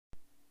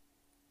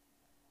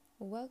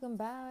Welcome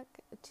back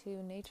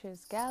to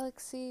Nature's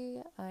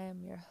Galaxy. I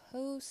am your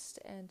host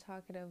and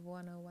talkative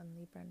 101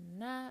 Libra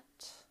Nat.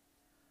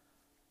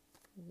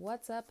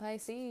 What's up,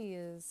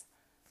 Pisces?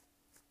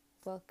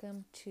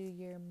 Welcome to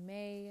your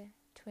May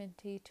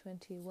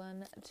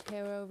 2021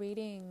 tarot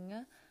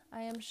reading.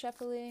 I am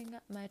shuffling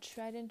my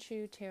tried and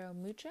true Tarot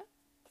Mucha.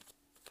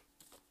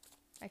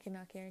 I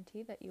cannot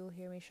guarantee that you will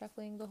hear me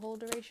shuffling the whole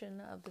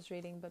duration of this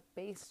reading, but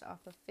based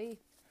off of faith,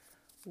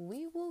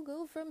 we will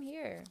go from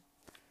here.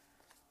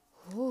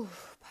 Ooh,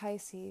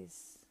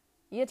 Pisces,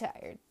 you're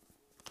tired.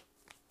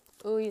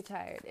 Oh, you're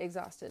tired,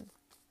 exhausted,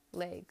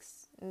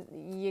 legs.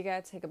 You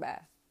gotta take a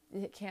bath.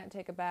 You can't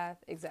take a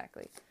bath,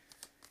 exactly.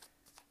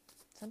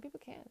 Some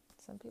people can't.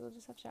 Some people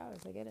just have showers.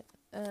 I get it.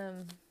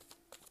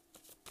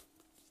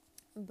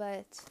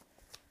 But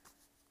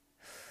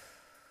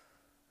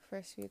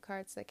first few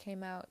cards that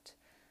came out,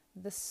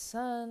 the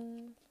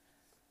Sun,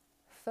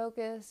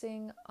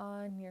 focusing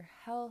on your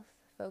health,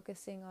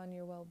 focusing on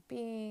your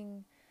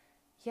well-being.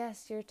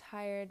 Yes, you're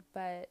tired,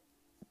 but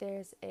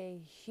there's a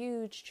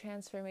huge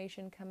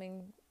transformation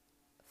coming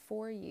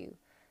for you.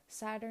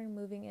 Saturn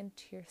moving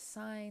into your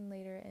sign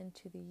later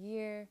into the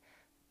year,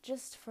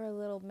 just for a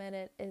little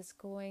minute, is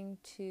going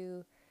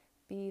to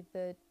be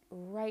the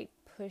right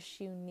push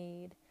you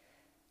need.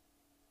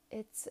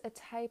 It's a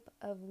type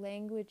of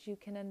language you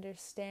can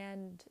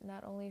understand,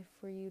 not only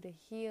for you to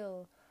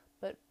heal,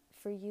 but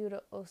for you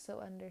to also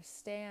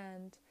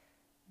understand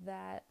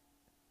that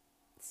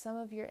some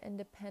of your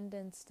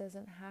independence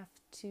doesn't have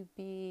to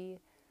be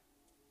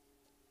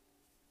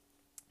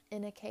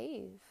in a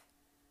cave,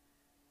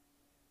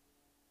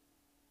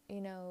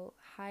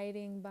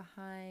 hiding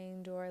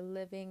behind or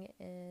living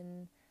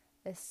in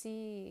a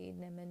sea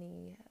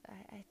anemone.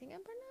 I think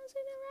I'm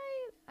pronouncing it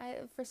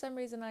right. For some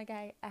reason,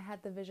 I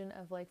had the vision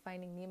of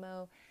Finding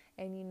Nemo,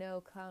 and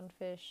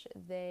clownfish,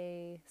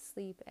 they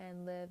sleep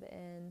and live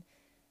in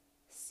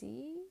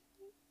sea,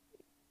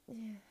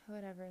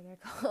 whatever they're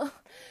called.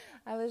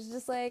 I was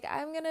just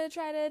I'm gonna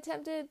try to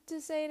attempt to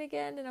say it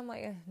again, and I'm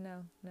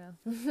no.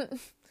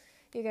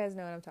 You guys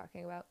know what I'm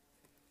talking about.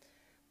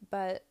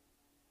 But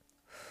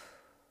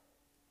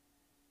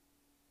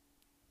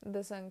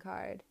the Sun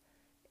card,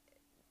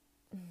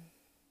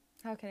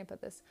 how can I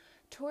put this?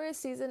 Taurus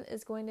season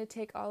is going to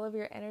take all of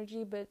your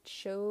energy, but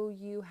show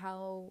you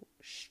how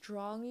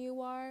strong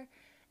you are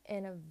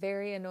in a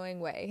very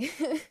annoying way.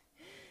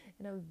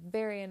 In a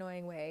very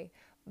annoying way.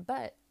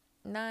 But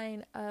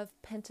 9 of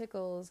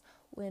Pentacles,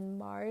 when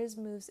Mars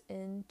moves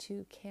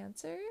into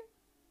Cancer,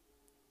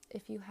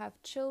 if you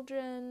have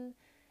children,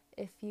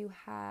 if you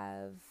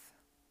have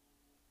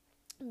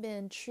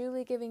been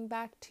truly giving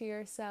back to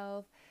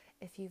yourself,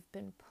 if you've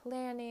been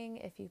planning,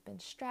 if you've been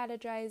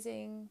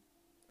strategizing,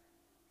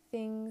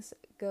 things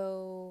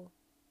go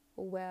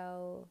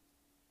well.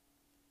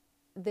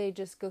 They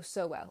just go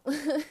so well.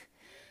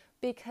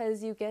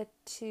 Because you get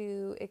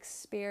to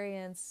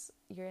experience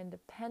your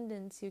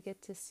independence, you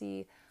get to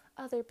see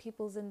other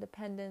people's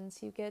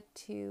independence, you get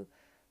to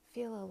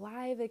feel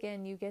alive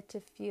again, you get to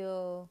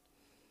feel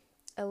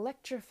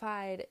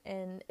electrified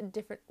in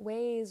different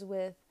ways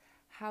with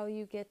how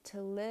you get to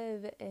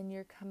live in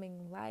your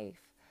coming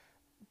life.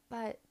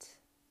 But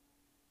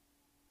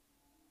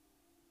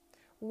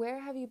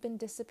where have you been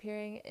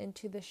disappearing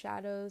into the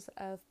shadows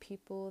of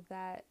people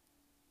that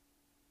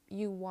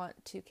you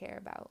want to care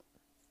about?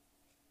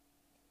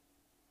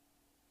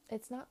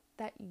 It's not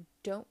that you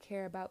don't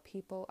care about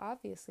people.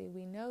 Obviously,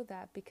 we know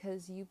that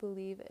because you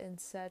believe in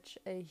such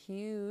a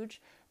huge,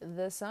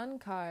 the Sun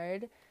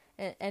card,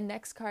 and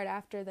next card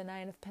after the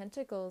 9 of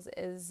Pentacles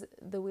is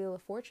the Wheel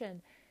of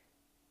Fortune.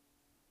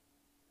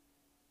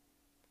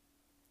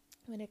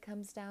 When it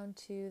comes down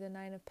to the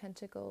 9 of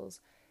Pentacles,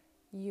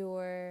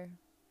 you're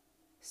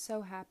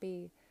so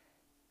happy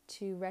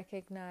to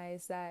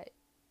recognize that,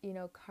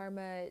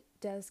 karma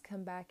does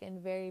come back in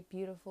very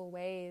beautiful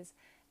ways.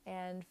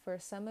 And for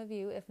some of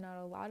you, if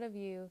not a lot of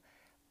you,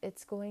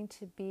 it's going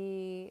to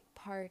be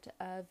part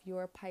of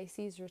your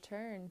Pisces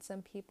return.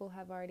 Some people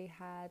have already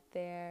had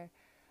their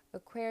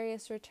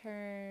Aquarius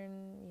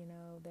return,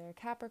 their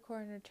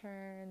Capricorn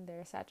return,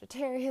 their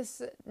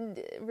Sagittarius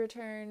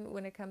return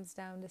when it comes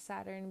down to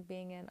Saturn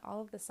being in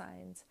all of the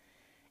signs.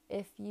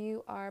 If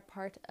you are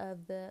part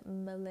of the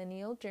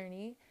millennial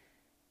journey,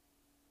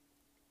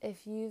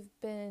 if you've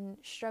been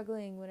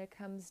struggling when it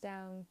comes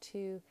down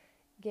to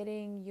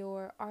getting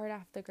your art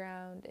off the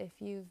ground,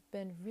 if you've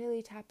been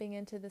really tapping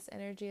into this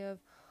energy of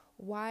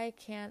why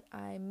can't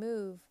I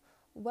move?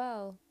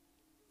 Well,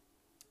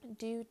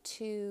 due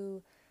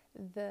to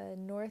the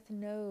North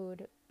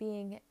Node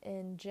being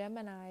in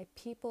Gemini,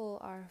 people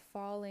are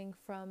falling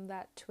from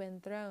that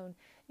twin throne.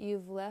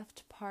 You've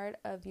left part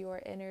of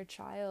your inner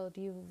child,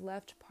 you've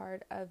left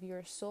part of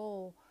your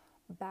soul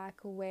back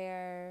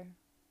where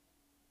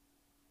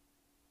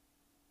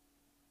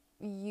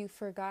you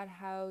forgot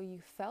how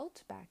you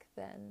felt back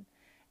then.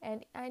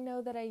 And I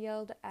know that I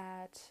yelled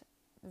at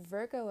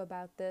Virgo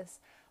about this,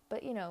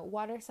 but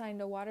water sign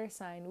to water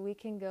sign, we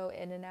can go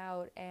in and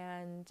out,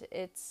 and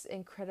it's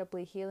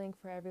incredibly healing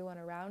for everyone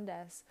around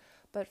us.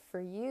 But for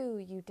you,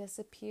 you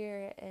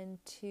disappear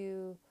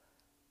into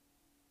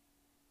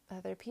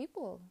other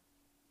people.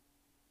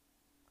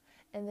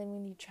 And then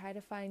when you try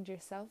to find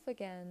yourself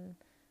again,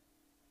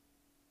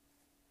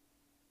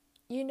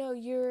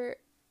 you're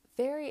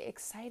very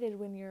excited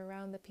when you're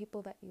around the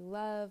people that you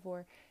love,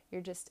 or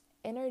you're just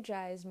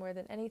energized more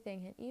than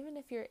anything. And even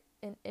if you're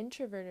an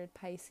introverted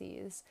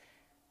Pisces,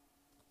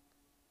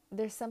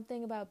 there's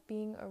something about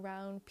being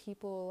around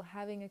people,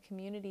 having a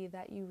community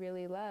that you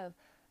really love.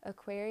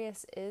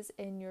 Aquarius is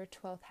in your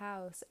 12th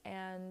house,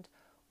 and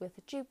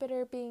with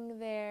Jupiter being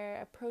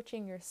there,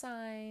 approaching your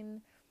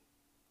sign,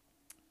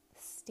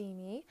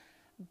 steamy,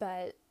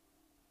 but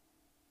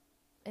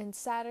and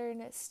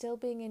Saturn still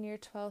being in your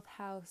 12th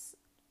house,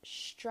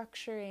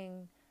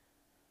 structuring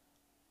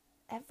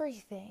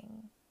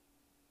everything.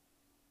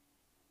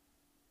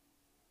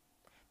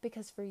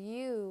 Because for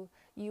you,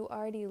 you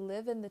already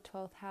live in the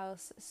 12th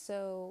house,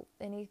 so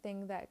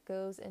anything that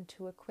goes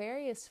into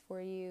Aquarius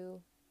for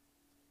you,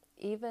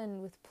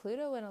 even with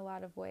Pluto in a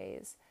lot of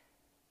ways,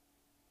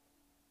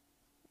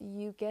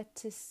 you get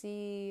to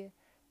see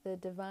the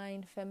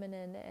divine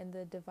feminine and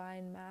the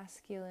divine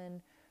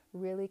masculine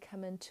really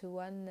come into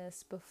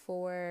oneness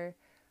before,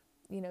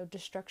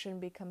 destruction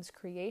becomes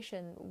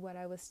creation. What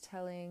I was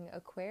telling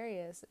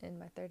Aquarius, and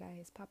my third eye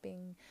is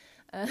popping,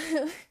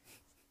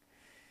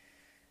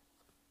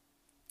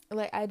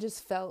 like I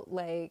just felt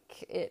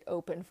like it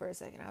opened for a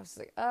second. I was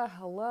like,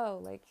 hello,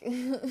 like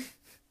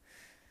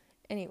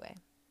anyway.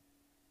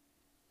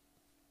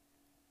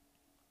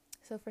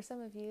 So for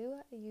some of you,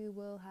 you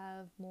will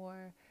have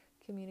more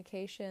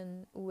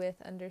communication with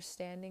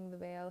understanding the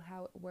veil,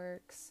 how it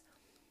works,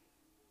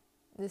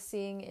 the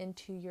seeing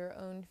into your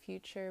own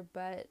future.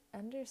 But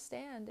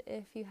understand,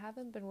 if you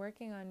haven't been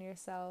working on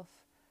yourself,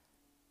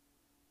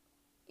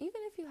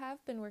 even if you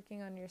have been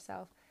working on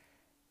yourself,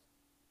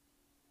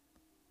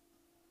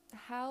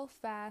 how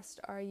fast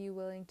are you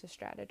willing to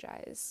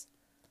strategize?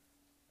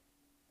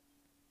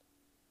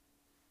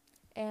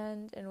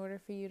 And in order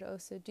for you to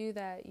also do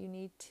that, you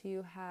need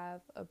to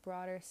have a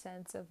broader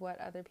sense of what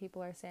other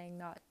people are saying,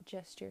 not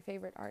just your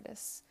favorite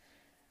artists.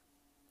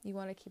 You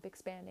want to keep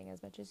expanding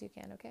as much as you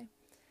can, okay?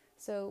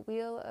 So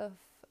Wheel of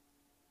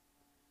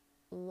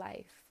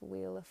Life,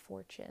 Wheel of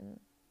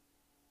Fortune.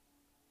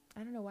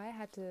 I don't know why I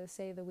had to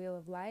say the Wheel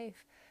of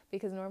Life,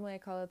 because normally I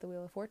call it the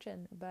Wheel of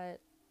Fortune,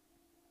 but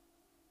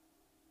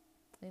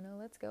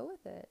let's go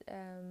with it.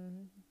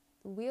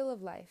 Wheel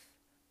of Life.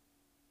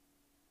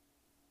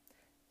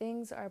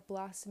 Things are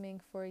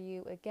blossoming for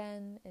you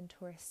again in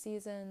Taurus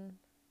season,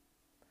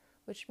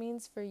 which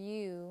means for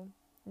you,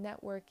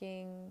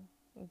 networking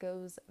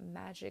goes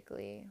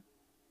magically,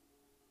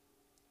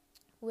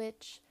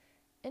 which,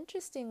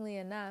 interestingly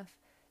enough,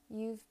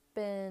 you've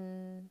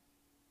been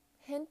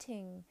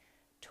hinting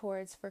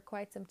towards for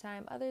quite some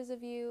time. Others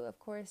of you, of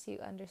course, you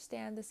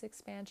understand this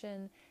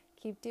expansion,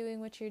 keep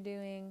doing what you're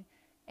doing,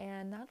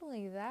 and not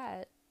only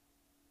that,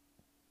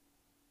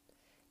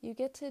 you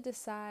get to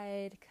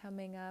decide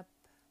coming up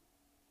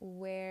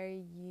where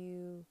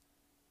you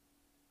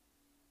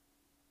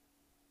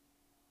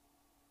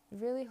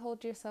really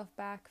hold yourself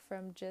back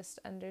from just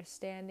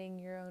understanding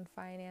your own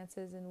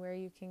finances and where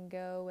you can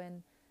go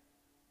and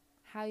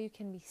how you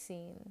can be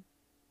seen.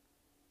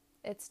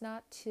 It's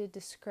not to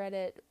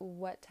discredit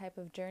what type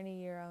of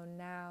journey you're on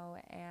now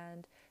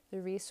and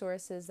the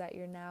resources that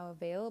you're now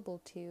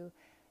available to.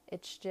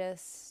 It's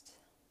just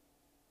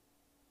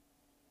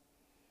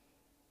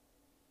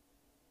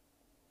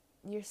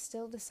you're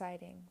still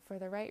deciding for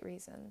the right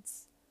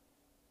reasons.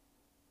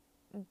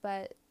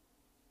 But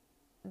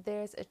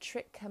there's a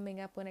trick coming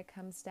up when it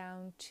comes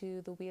down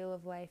to the Wheel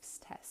of Life's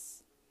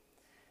tests.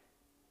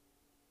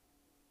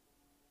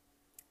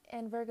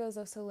 And Virgo's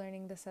also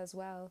learning this as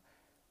well,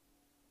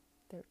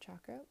 throat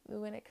chakra,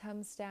 when it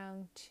comes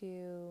down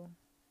to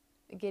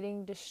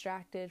getting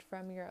distracted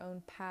from your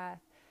own path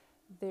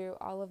through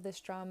all of this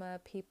drama,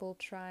 people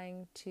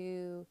trying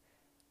to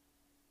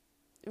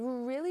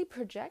really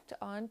project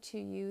onto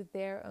you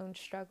their own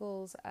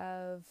struggles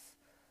of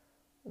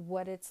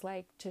what it's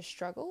like to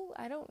struggle.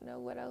 I don't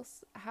know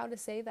how to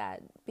say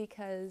that,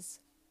 because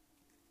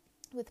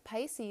with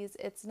Pisces,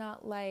 it's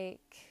not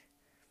like,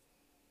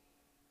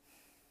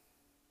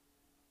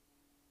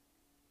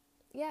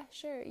 yeah,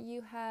 sure,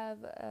 you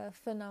have a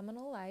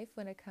phenomenal life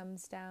when it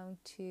comes down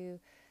to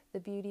the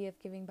beauty of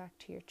giving back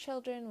to your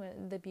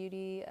children, the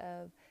beauty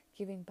of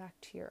giving back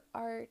to your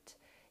art.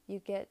 You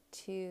get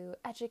to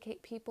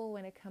educate people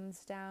when it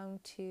comes down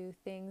to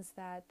things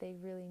that they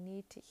really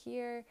need to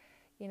hear.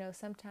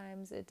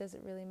 Sometimes it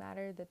doesn't really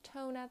matter the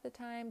tone at the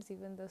times,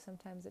 even though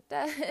sometimes it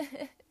does.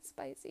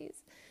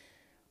 Pisces.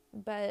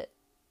 But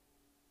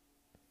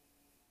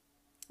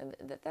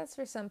that's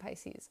for some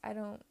Pisces. I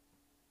don't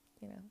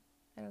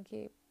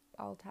keep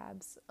all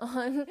tabs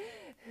on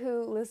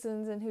who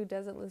listens and who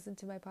doesn't listen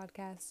to my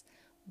podcasts.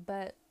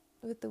 But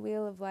with the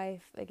Wheel of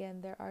Life,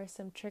 again, there are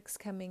some tricks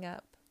coming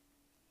up.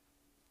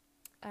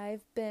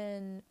 I've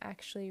been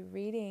actually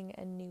reading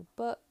a new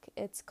book.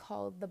 It's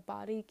called The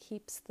Body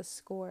Keeps the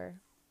Score.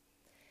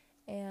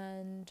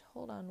 And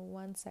hold on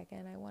one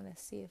second, I want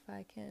to see if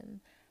I can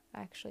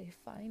actually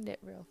find it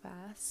real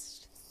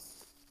fast.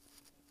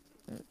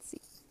 Let's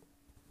see.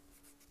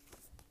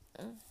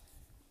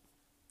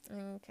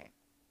 Okay.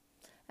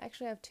 I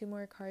actually have 2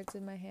 more cards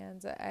in my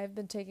hands. I've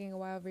been taking a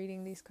while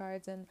reading these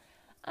cards, and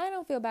I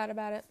don't feel bad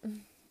about it.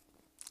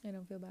 I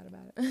don't feel bad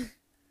about it.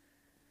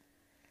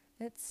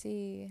 Let's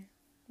see.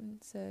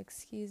 So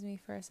excuse me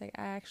for a sec.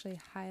 I actually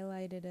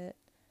highlighted it,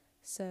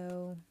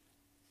 so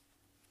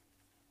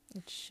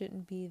it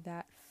shouldn't be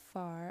that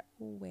far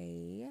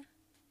away.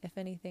 If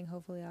anything,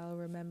 hopefully I'll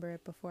remember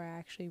it before I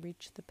actually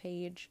reach the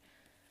page.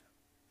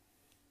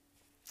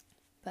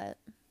 But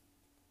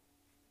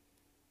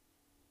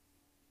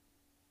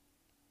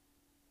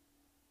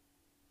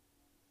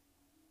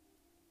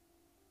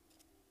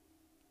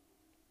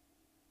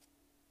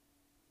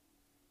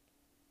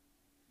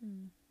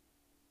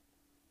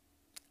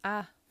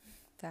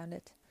found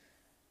it.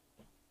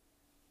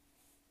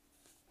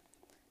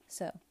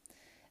 So,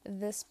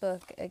 this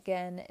book,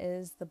 again,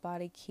 is The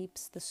Body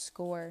Keeps the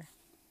Score.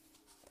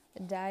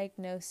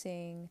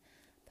 Diagnosing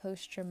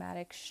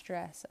Post-Traumatic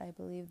Stress. I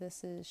believe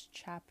this is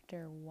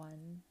chapter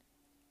 1.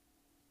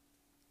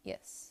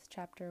 Yes,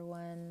 chapter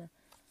 1,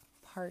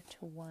 part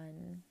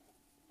 1.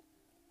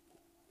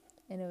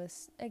 And it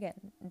was,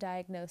 again,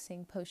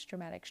 diagnosing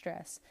post-traumatic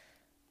stress.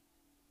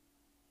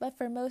 But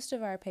for most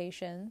of our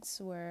patients,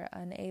 we're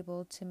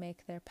unable to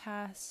make their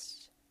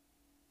past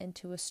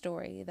into a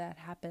story that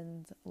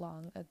happened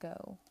long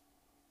ago.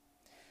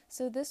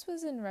 So this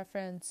was in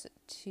reference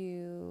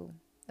to,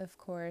 of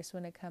course,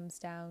 when it comes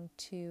down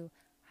to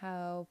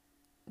how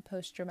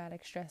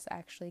post-traumatic stress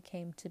actually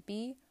came to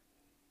be.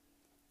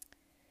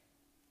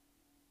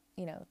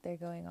 You know, they're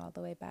going all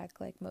the way back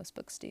like most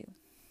books do,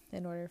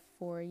 in order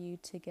for you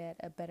to get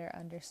a better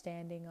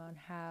understanding on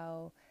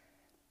how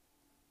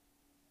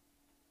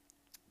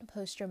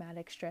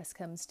post-traumatic stress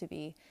comes to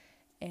be.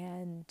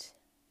 And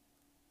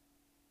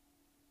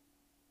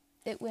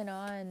it went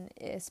on,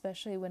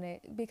 especially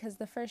because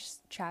the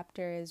first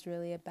chapter is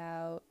really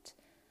about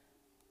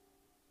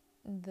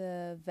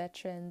the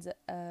veterans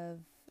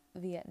of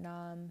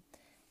Vietnam,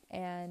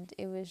 and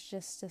it was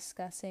just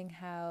discussing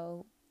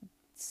how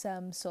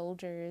some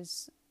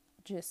soldiers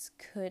just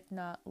could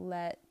not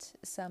let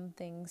some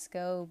things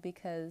go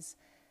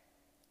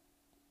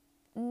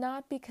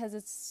not because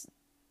it's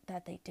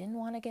that they didn't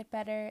want to get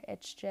better,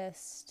 it's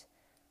just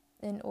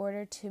in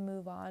order to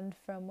move on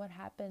from what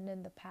happened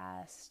in the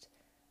past,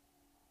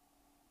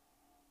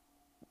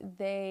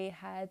 they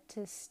had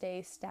to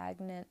stay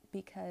stagnant,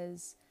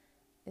 because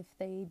if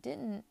they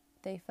didn't,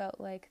 they felt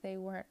like they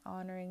weren't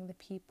honoring the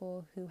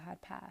people who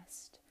had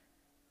passed.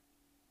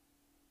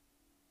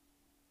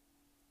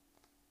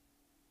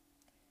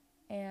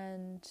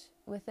 And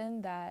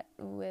within that,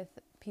 with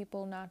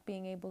people not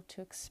being able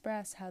to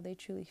express how they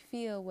truly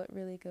feel, what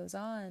really goes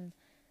on,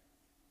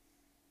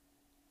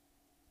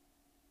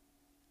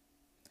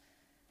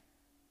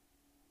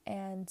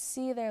 and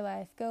see their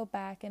life go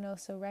back, and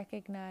also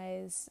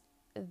recognize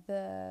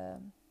the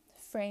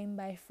frame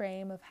by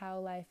frame of how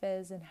life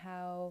is and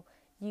how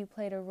you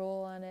played a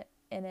role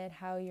in it,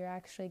 how you're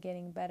actually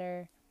getting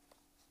better,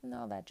 and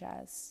all that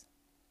jazz.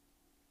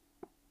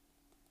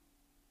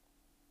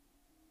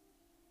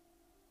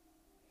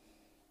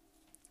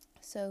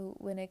 So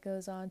when it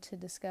goes on to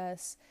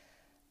discuss,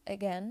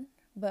 again,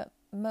 but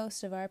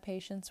most of our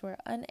patients were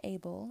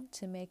unable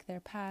to make their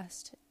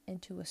past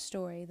into a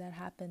story that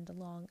happened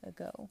long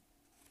ago.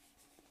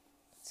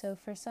 So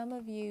for some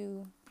of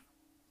you,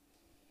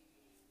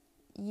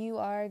 you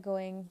are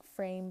going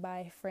frame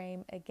by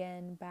frame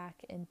again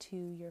back into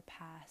your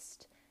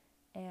past,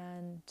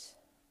 and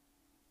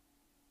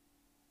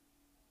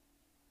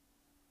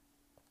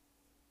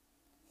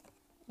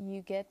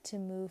you get to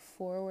move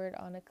forward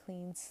on a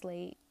clean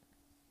slate.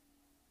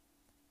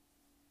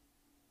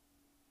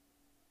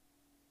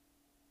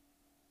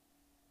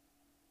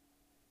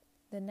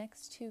 The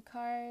next 2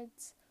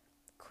 cards,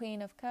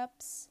 Queen of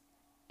Cups,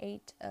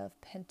 8 of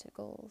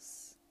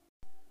Pentacles.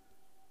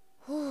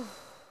 Whew.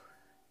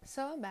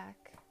 So I'm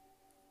back.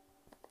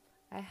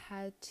 I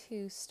had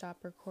to stop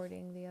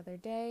recording the other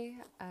day.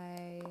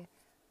 I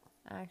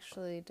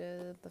actually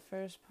did the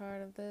first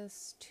part of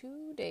this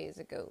 2 days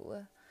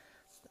ago.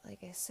 But like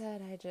I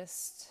said,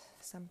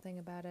 something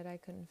about it I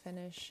couldn't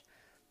finish.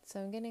 So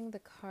I'm getting the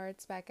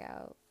cards back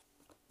out.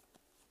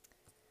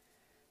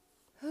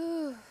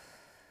 Whew.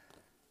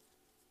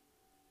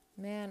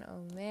 Man,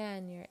 oh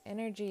man, your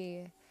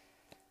energy.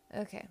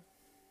 Okay.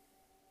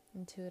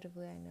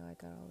 Intuitively, I know I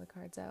got all the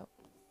cards out.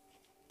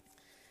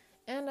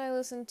 And I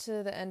listened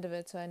to the end of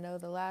it, so I know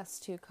the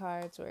last 2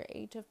 cards were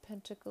 8 of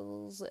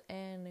Pentacles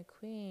and a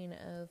Queen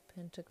of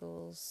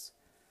Pentacles.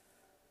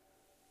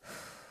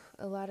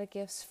 A lot of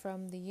gifts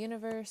from the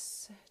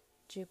universe.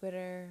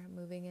 Jupiter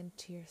moving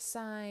into your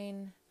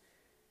sign.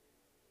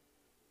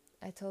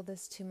 I told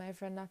this to my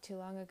friend not too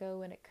long ago.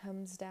 When it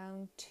comes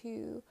down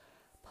to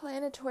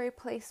planetary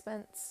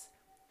placements,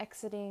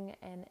 exiting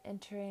and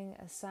entering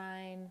a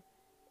sign,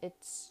 it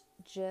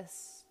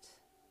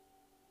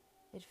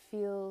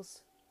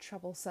feels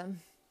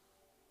troublesome.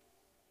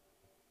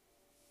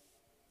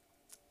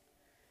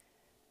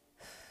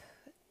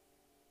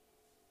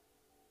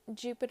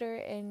 Jupiter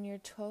in your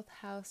 12th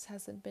house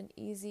hasn't been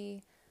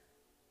easy.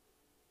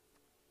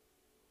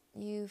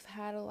 You've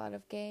had a lot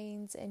of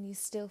gains and you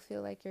still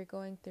feel like you're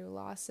going through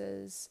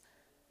losses.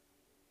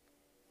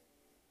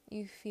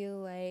 You feel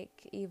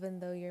like even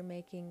though you're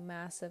making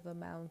massive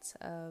amounts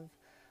of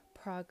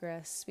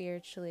progress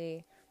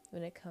spiritually,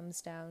 when it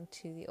comes down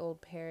to the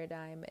old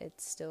paradigm, it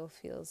still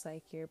feels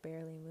like you're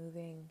barely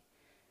moving.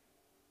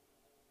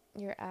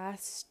 You're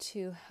asked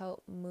to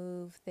help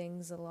move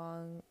things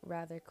along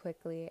rather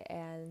quickly,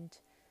 and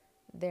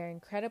they're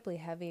incredibly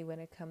heavy when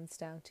it comes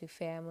down to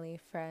family,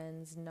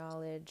 friends,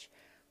 knowledge,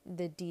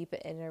 the deep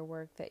inner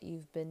work that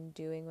you've been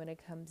doing when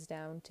it comes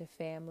down to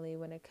family,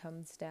 when it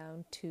comes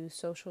down to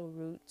social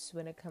roots,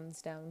 when it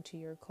comes down to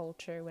your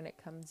culture, when it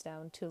comes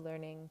down to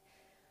learning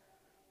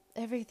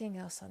everything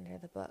else under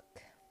the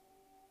book.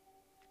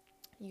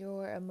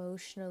 You're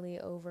emotionally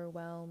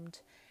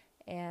overwhelmed,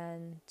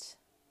 and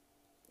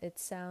it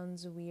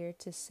sounds weird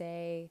to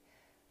say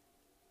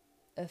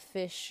a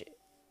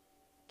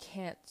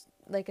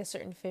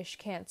certain fish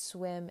can't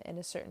swim in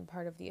a certain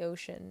part of the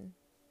ocean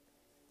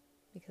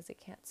because it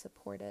can't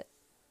support it.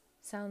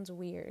 Sounds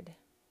weird,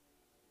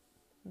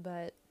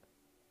 but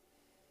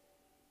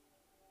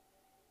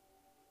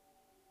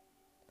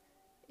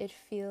it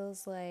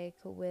feels like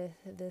with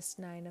this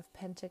Nine of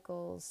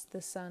Pentacles,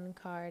 the Sun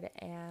card,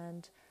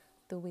 and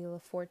the Wheel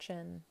of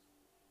Fortune,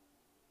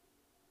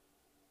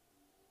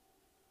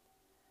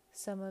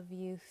 some of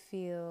you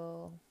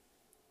feel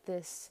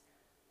this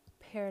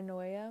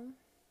paranoia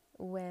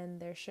when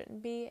there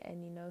shouldn't be,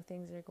 and you know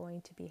things are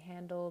going to be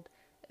handled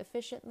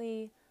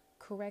efficiently,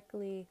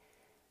 correctly.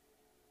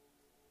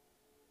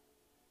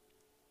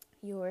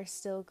 You're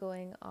still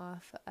going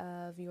off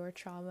of your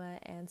trauma,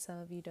 and some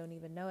of you don't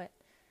even know it.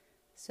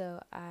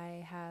 So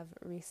I have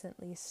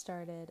recently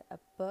started a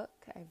book.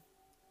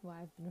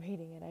 I've been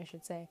reading it, I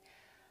should say.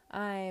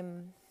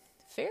 I'm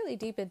fairly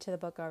deep into the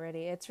book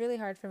already. It's really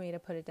hard for me to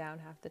put it down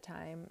half the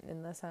time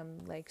unless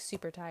I'm like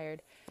super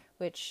tired,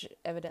 which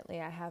evidently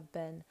I have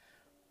been.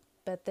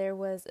 But there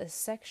was a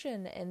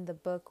section in the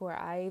book where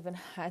I even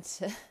had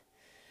to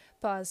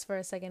pause for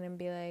a second and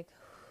be like,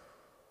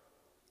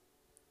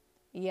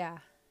 yeah,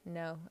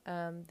 no.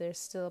 There's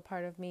still a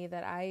part of me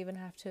that I even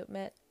have to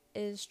admit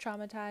is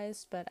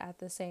traumatized, but at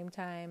the same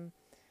time,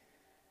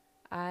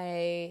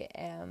 I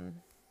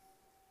am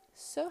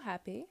so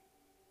happy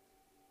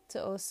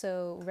to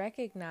also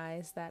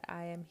recognize that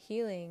I am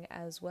healing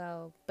as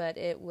well, but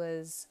it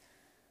was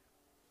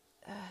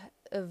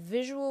a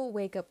visual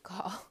wake-up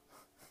call.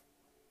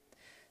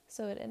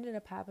 So what ended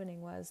up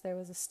happening was there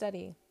was a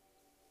study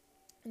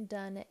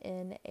done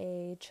in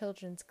a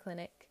children's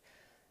clinic.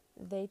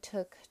 They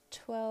took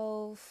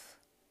 12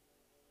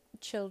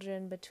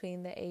 children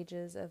between the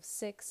ages of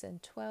 6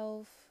 and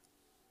 12,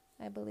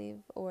 I believe,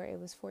 or it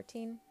was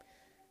 14,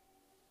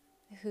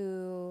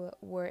 who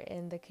were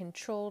in the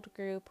controlled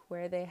group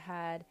where they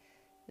had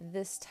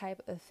this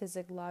type of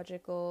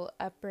physiological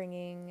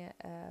upbringing.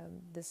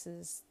 This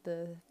is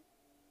the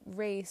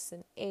race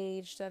and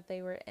age that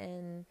they were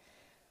in.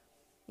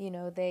 You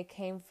know, they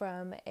came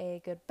from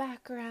a good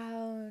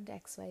background,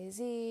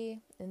 XYZ,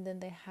 and then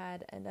they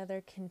had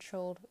another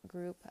controlled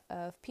group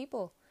of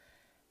people,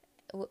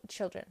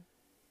 children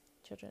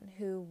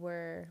who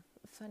were,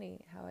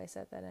 funny how I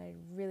said that, I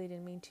really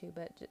didn't mean to,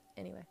 but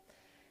anyway,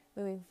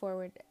 moving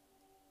forward,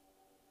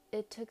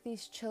 it took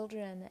these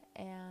children,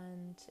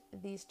 and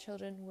these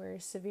children were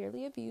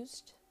severely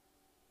abused.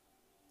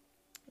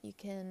 You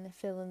can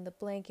fill in the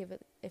blank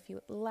if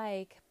you would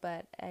like,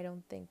 but I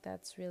don't think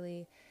that's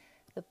really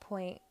the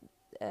point.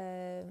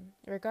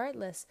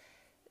 Regardless,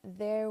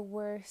 there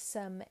were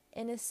some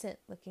innocent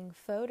looking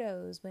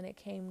photos when it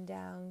came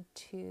down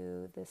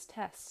to this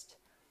test,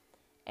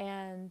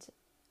 and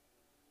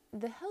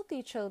the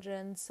healthy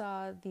children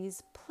saw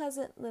these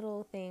pleasant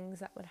little things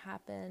that would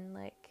happen.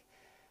 Like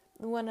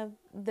one of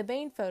the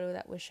main photo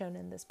that was shown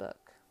in this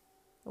book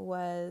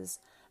was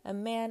a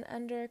man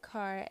under a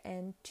car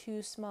and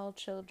two small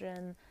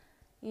children,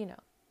 you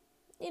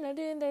know,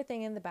 doing their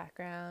thing in the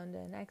background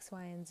and X,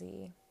 Y, and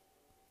Z.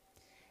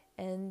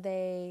 And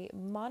they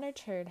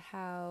monitored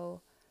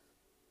how,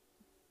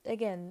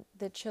 again,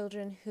 the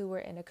children who were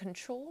in a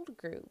controlled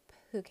group,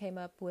 who came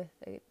up with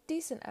a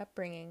decent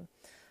upbringing,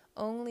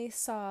 only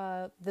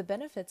saw the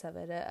benefits of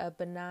it, a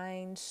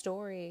benign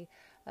story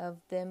of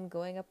them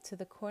going up to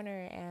the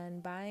corner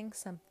and buying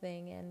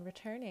something and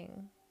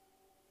returning.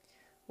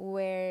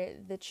 Where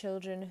the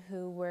children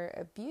who were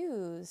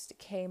abused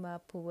came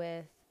up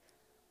with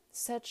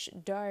such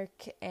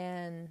dark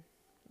and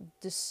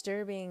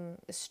disturbing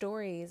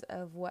stories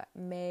of what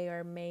may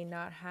or may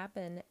not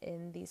happen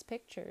in these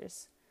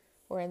pictures,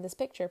 or in this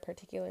picture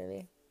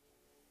particularly.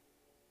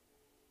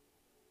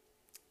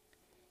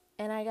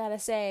 And I gotta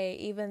say,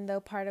 even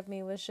though part of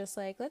me was just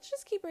like, let's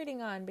just keep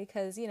reading on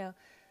because, you know,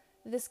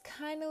 this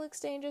kind of looks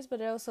dangerous, but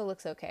it also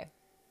looks okay.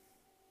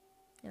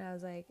 And I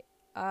was like,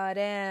 aw,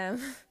 damn.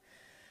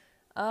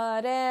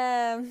 Aw,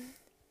 damn.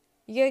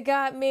 You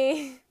got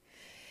me.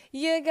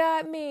 You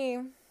got me.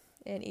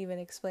 And even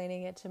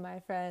explaining it to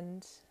my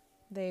friend,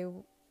 they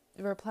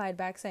replied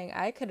back saying,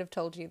 I could have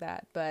told you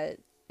that, but,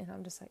 and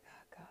I'm just like,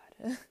 oh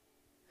God.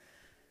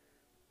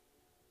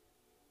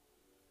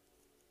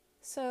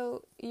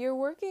 So you're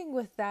working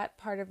with that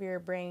part of your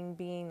brain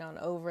being on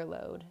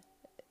overload.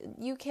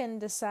 You can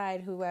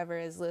decide, whoever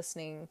is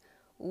listening,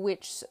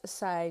 which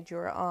side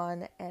you're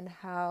on and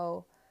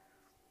how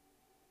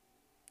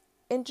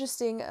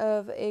interesting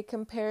of a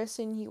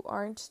comparison you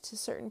aren't to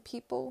certain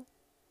people,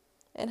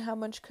 and how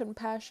much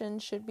compassion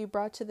should be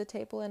brought to the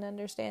table and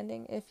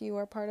understanding if you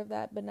are part of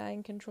that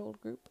benign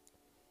controlled group.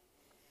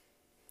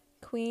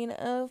 Queen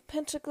of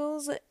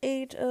Pentacles,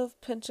 Queen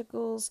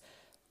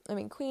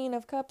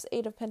of Cups,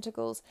 Eight of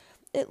Pentacles.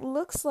 It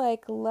looks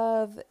like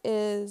love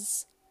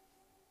is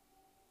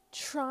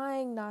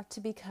trying not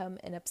to become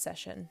an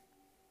obsession.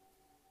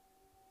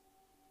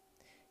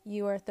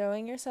 You are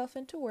throwing yourself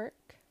into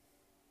work.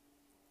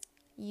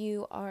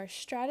 You are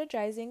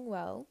strategizing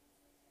well.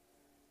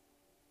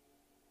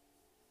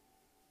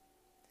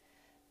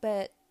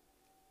 But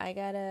I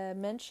gotta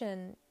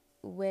mention,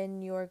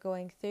 when you're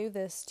going through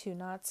this, to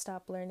not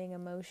stop learning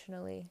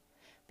emotionally.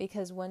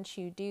 Because once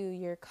you do,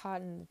 you're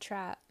caught in the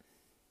trap.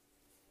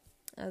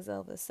 As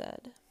Elvis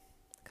said,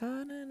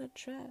 caught in a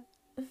trap.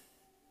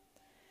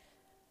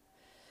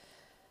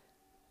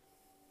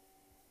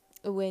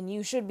 When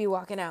you should be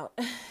walking out.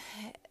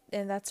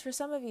 And that's for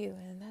some of you.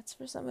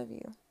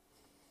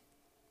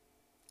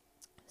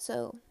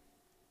 So,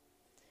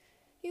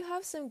 you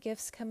have some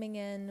gifts coming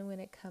in when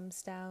it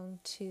comes down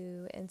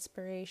to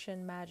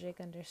inspiration,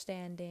 magic,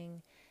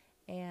 understanding,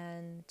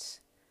 and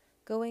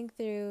going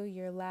through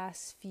your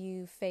last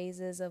few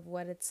phases of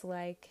what it's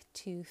like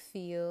to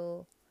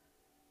feel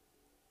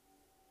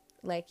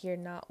like you're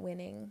not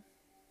winning.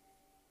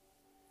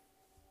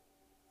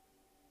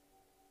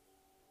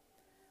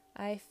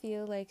 I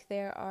feel like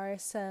there are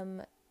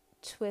some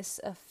twists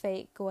of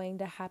fate going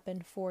to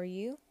happen for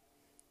you.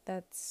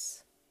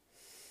 That's...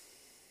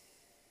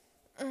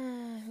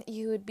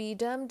 you would be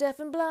dumb, deaf,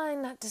 and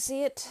blind not to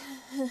see it.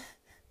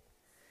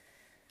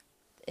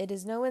 It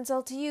is no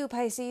insult to you,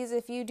 Pisces,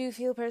 if you do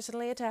feel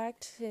personally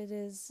attacked. It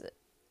is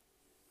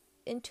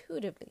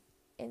intuitively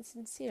and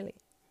sincerely.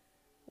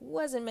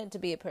 Wasn't meant to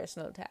be a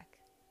personal attack.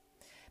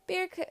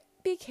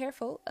 Be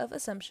careful of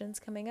assumptions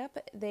coming up.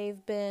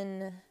 They've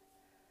been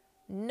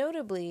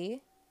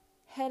notably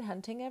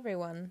headhunting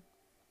everyone.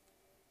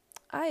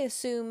 I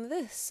assume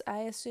this,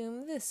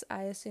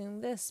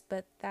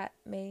 but that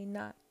may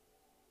not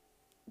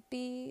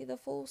be the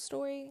full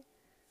story.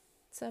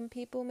 Some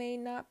people may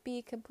not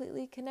be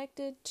completely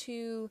connected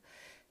to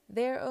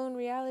their own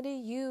reality.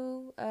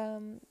 You,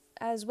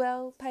 as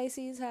well,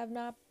 Pisces, have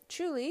not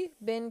truly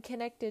been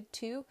connected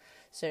to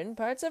certain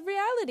parts of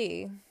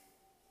reality.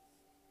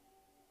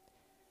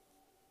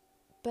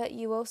 But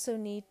you also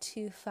need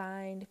to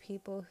find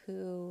people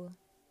who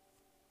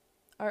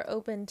are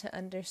open to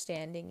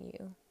understanding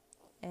you,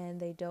 and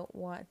they don't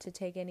want to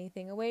take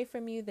anything away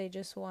from you. They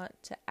just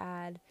want to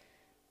add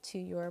to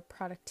your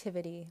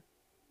productivity.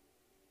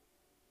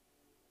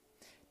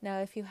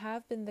 Now, if you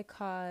have been the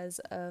cause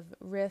of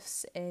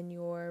rifts in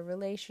your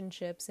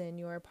relationships, in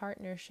your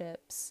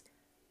partnerships,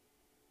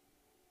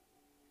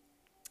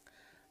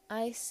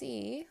 I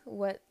see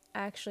what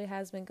actually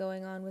has been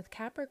going on with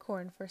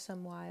Capricorn for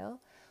some while.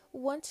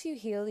 Once you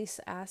heal these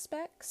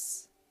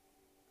aspects,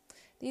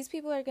 these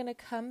people are going to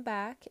come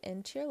back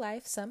into your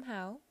life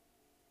somehow.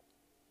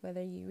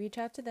 Whether you reach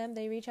out to them,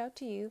 they reach out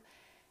to you,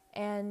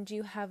 and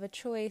you have a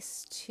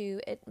choice to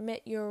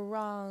admit your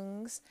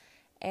wrongs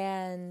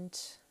and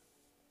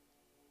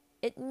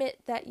admit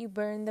that you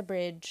burned the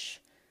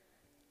bridge.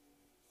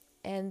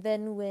 And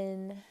then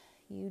when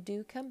you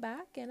do come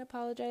back and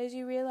apologize,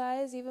 you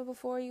realize even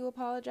before you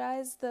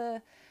apologize,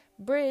 the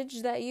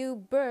bridge that you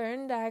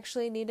burned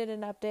actually needed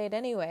an update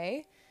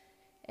anyway.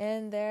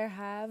 And there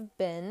have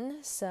been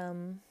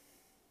some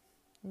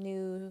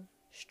new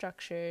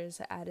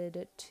structures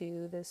added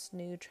to this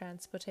new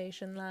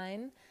transportation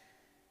line.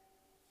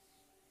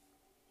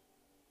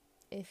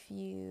 If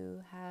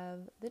you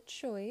have the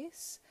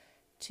choice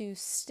to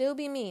still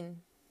be mean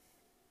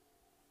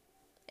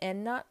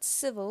and not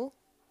civil,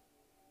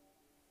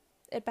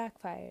 it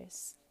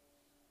backfires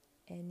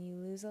and you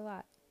lose a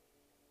lot,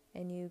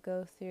 and you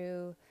go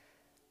through,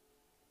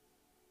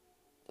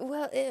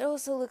 well, it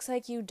also looks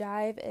like you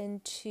dive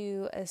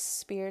into a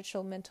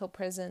spiritual mental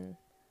prison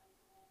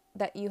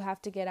that you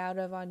have to get out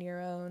of on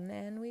your own,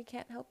 and we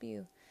can't help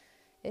you.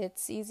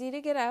 It's easy to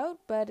get out,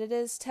 but it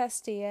is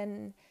testy.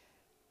 And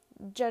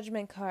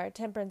Judgment card,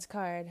 Temperance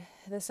card,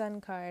 the Sun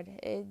card,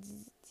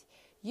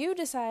 you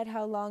decide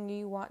how long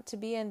you want to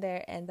be in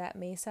there, and that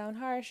may sound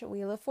harsh,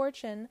 Wheel of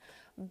Fortune,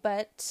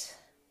 but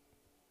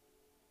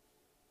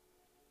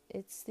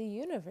it's the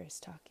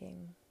universe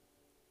talking.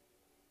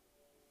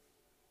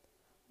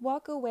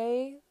 Walk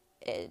away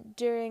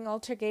during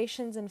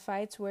altercations and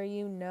fights where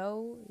you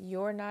know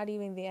you're not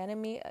even the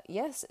enemy.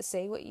 Yes,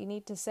 say what you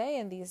need to say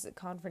in these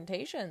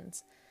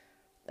confrontations.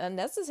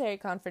 Unnecessary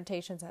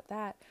confrontations at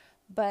that.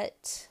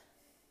 But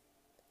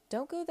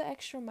don't go the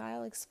extra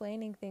mile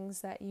explaining things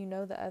that you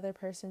know the other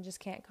person just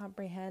can't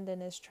comprehend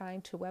and is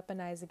trying to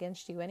weaponize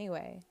against you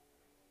anyway.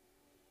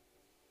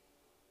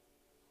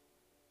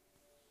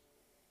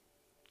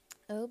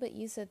 Oh, but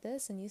you said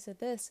this and you said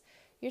this.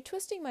 You're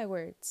twisting my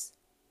words.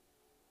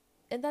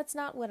 And that's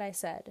not what I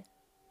said.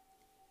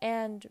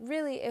 And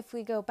really, if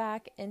we go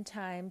back in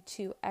time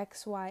to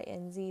X, Y,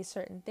 and Z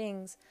certain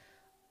things,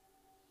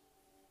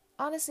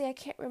 honestly, I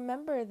can't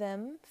remember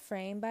them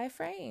frame by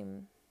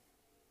frame.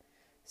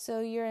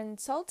 So you're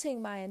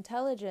insulting my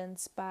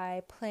intelligence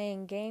by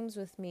playing games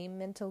with me,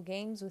 mental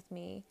games with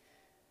me.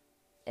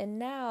 And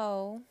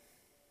now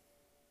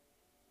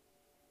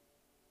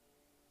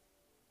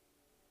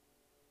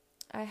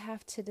I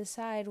have to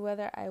decide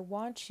whether I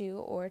want you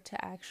or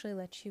to actually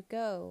let you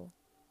go.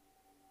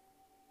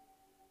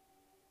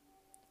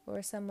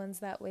 Or someone's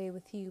that way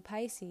with you,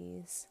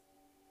 Pisces.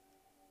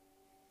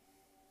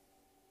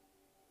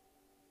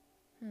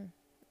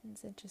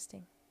 It's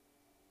interesting.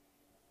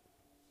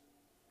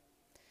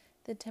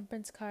 The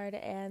Temperance card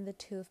and the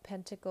Two of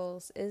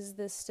Pentacles. Is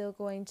this still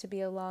going to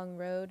be a long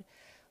road?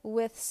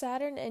 With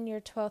Saturn in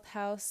your 12th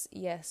house,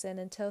 yes. And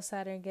until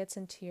Saturn gets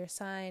into your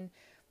sign,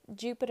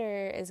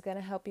 Jupiter is going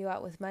to help you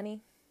out with money.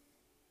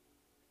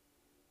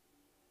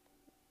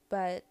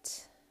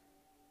 But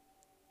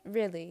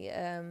really,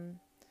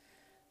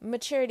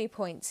 maturity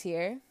points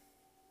here.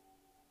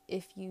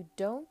 If you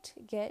don't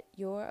get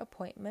your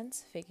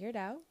appointments figured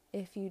out,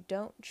 if you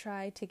don't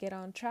try to get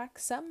on track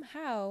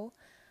somehow,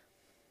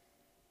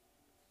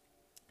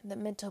 the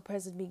mental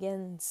prison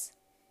begins.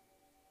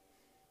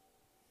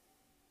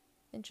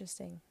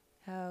 Interesting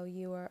how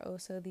you are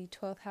also the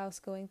 12th house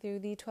going through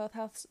the 12th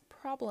house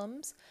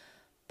problems.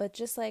 But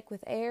just like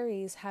with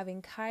Aries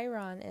having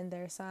Chiron in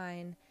their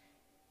sign,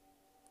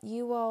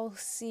 you all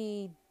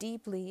see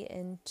deeply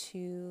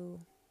into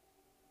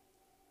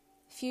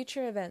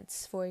future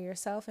events for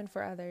yourself and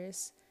for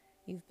others.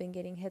 You've been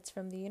getting hits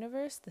from the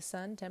universe, the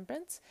sun,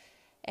 Temperance,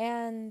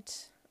 and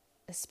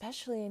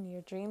especially in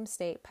your dream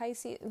state,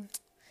 Pisces.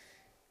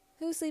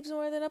 Who sleeps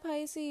more than a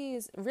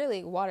Pisces?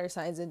 Really, water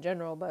signs in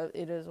general, but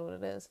it is what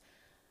it is.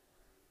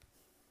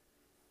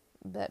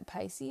 But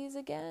Pisces,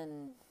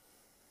 again,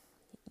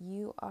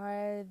 you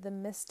are the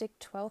mystic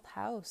 12th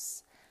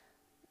house.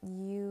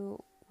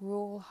 You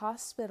rule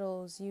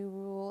hospitals. You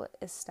rule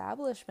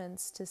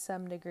establishments to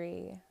some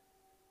degree.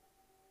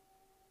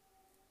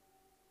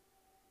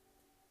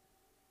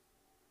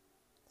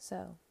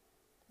 So,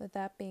 with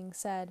that being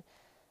said,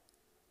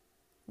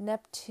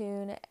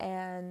 Neptune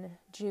and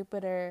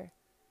Jupiter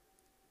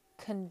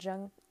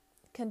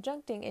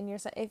conjuncting in your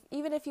sign,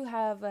 even if you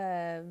have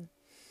a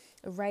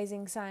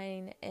rising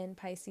sign in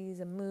Pisces,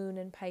 a moon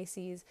in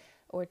Pisces,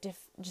 or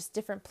just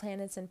different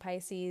planets in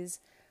Pisces,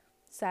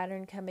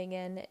 Saturn coming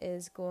in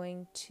is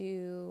going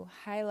to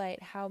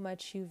highlight how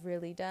much you've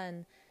really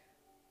done.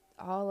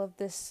 All of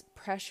this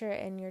pressure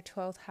in your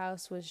 12th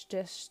house was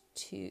just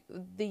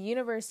the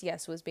universe,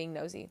 yes, was being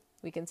nosy.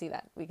 We can see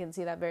that. We can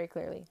see that very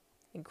clearly.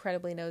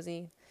 Incredibly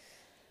nosy.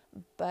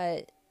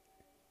 But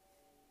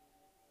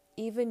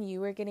even you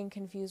were getting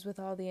confused with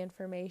all the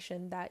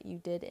information that you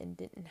did and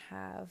didn't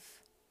have.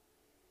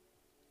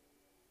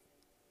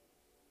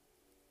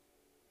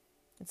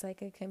 It's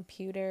like a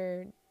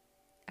computer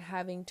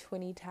having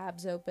 20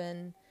 tabs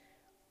open,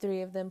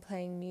 3 of them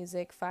playing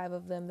music, 5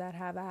 of them that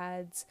have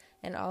ads,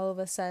 and all of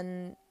a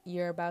sudden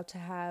you're about to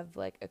have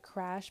like a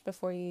crash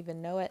before you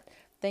even know it.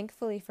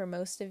 Thankfully for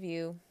most of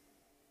you,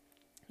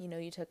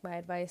 you took my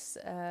advice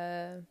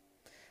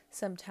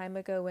some time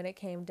ago when it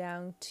came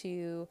down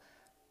to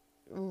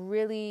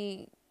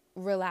really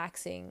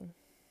relaxing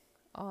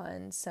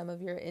on some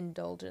of your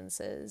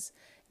indulgences.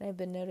 And I've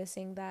been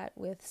noticing that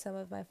with some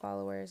of my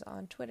followers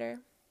on Twitter.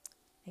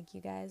 Thank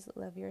you guys.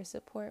 Love your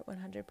support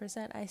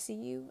 100%. I see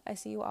you. I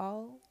see you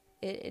all.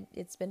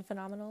 It's been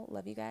phenomenal.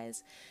 Love you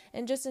guys.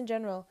 And just in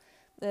general,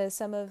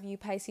 some of you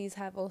Pisces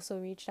have also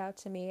reached out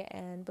to me,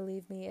 and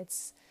believe me,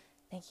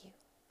 thank you.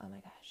 Oh my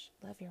gosh.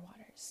 Love your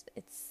waters.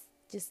 It's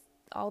just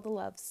all the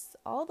loves,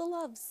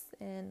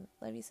 and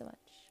love you so much.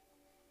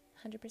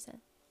 100%.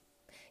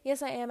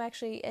 Yes, I am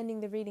actually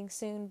ending the reading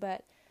soon,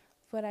 but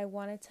what I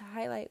wanted to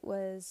highlight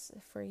was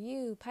for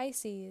you,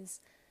 Pisces.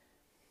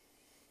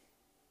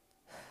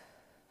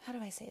 How do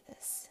I say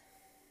this?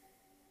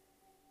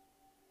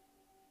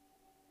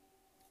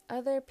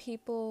 Other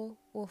people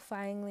will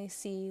finally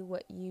see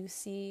what you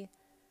see.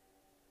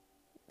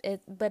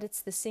 But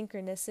it's the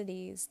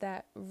synchronicities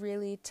that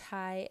really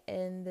tie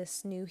in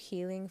this new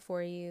healing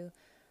for you.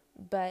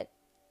 But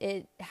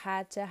it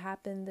had to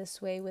happen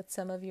this way with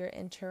some of your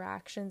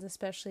interactions,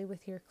 especially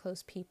with your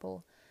close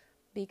people,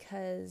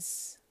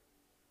 because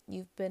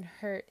you've been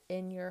hurt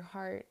in your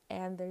heart,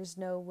 and there's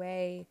no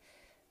way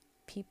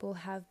people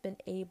have been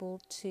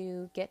able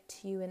to get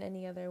to you in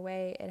any other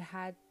way. It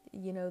had,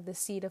 the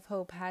seed of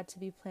hope had to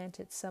be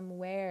planted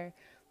somewhere,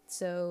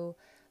 so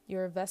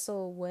your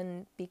vessel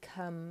wouldn't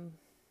become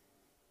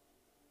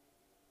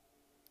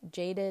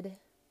jaded,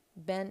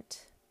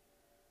 bent,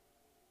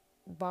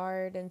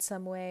 barred in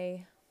some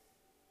way,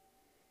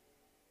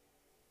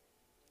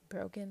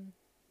 broken.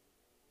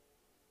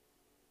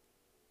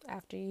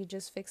 after you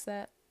just fix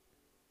that.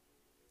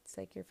 It's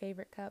like your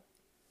favorite cup.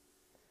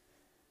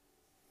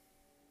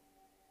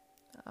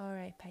 All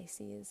right,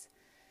 Pisces.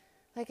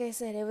 Like I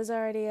said, it was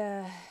already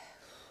a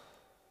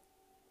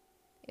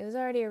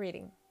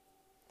reading.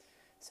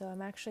 So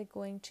I'm actually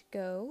going to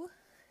go.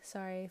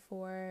 Sorry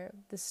for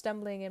the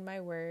stumbling in my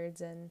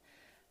words and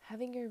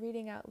having your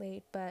reading out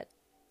late, but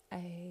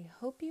I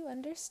hope you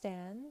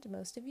understand.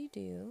 Most of you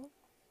do.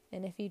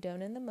 And if you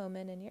don't in the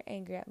moment and you're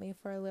angry at me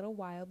for a little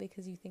while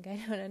because you think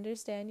I don't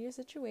understand your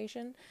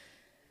situation,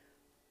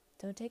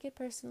 don't take it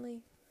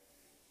personally.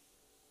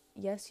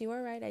 Yes, you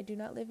are right. I do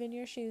not live in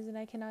your shoes and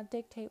I cannot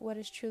dictate what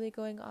is truly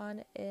going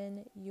on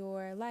in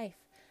your life.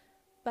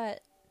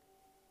 But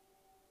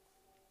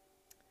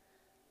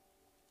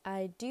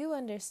I do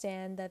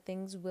understand that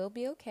things will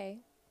be okay.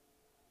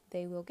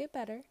 They will get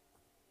better.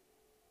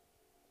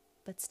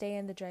 But stay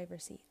in the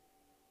driver's seat.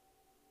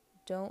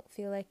 Don't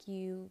feel like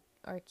you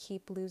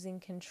keep losing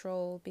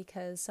control,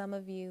 because some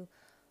of you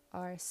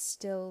are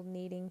still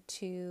needing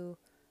to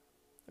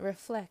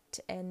reflect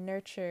and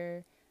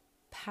nurture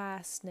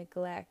past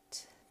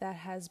neglect that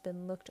has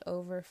been looked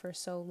over for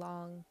so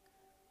long.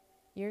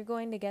 You're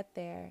going to get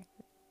there.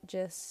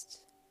 Just,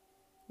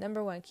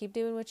 number 1, keep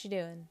doing what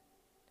you're doing.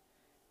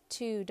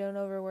 2, don't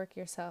overwork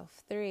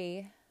yourself.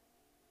 3,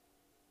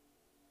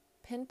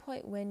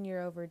 pinpoint when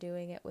you're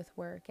overdoing it with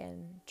work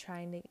and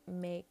trying to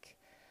make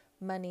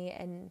money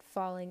and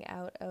falling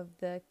out of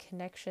the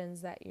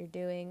connections that you're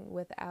doing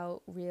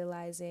without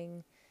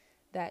realizing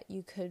that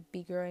you could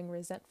be growing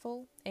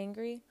resentful,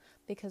 angry,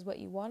 because what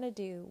you want to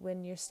do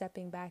when you're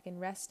stepping back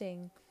and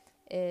resting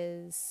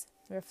is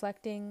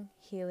reflecting,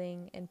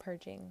 healing, and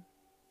purging.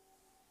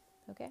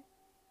 Okay?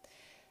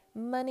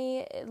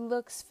 Money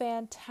looks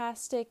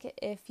fantastic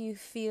if you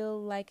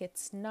feel like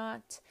it's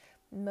not.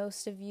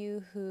 Most of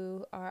you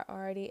who are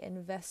already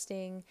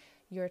investing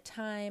your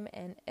time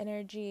and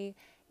energy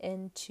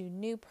into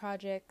new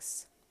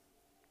projects,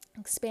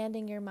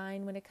 expanding your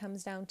mind when it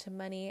comes down to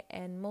money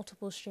and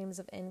multiple streams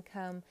of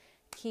income,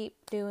 keep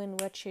doing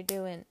what you're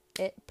doing.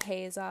 It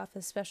pays off,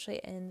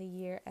 especially in the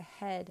year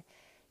ahead.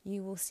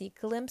 You will see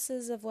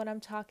glimpses of what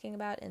I'm talking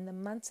about in the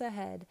months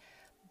ahead,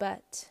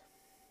 but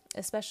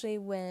especially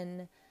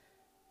when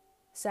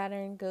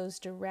Saturn goes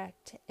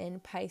direct in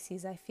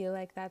Pisces, I feel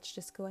like that's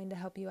just going to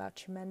help you out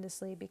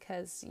tremendously,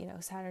 because,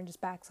 Saturn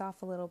just backs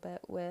off a little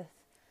bit with,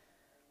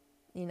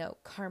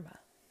 karma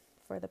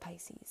for the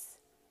Pisces,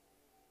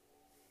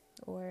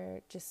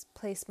 or just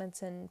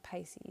placements in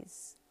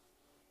Pisces,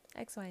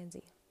 X, Y, and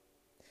Z.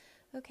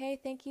 Okay,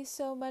 thank you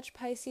so much,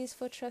 Pisces,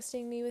 for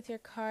trusting me with your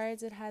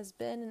cards. It has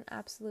been an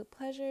absolute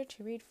pleasure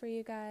to read for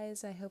you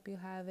guys. I hope you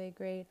have a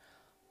great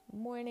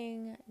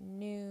morning,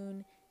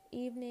 noon,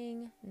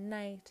 evening,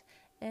 night,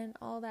 and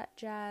all that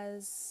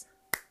jazz.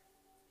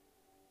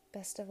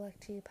 Best of luck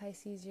to you,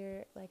 Pisces.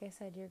 Like I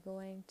said, you're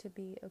going to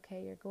be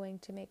okay. You're going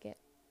to make it.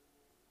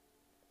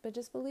 But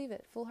just believe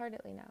it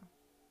full-heartedly now.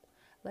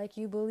 Like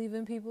you believe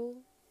in people,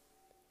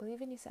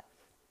 believe in yourself.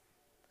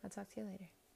 I'll talk to you later.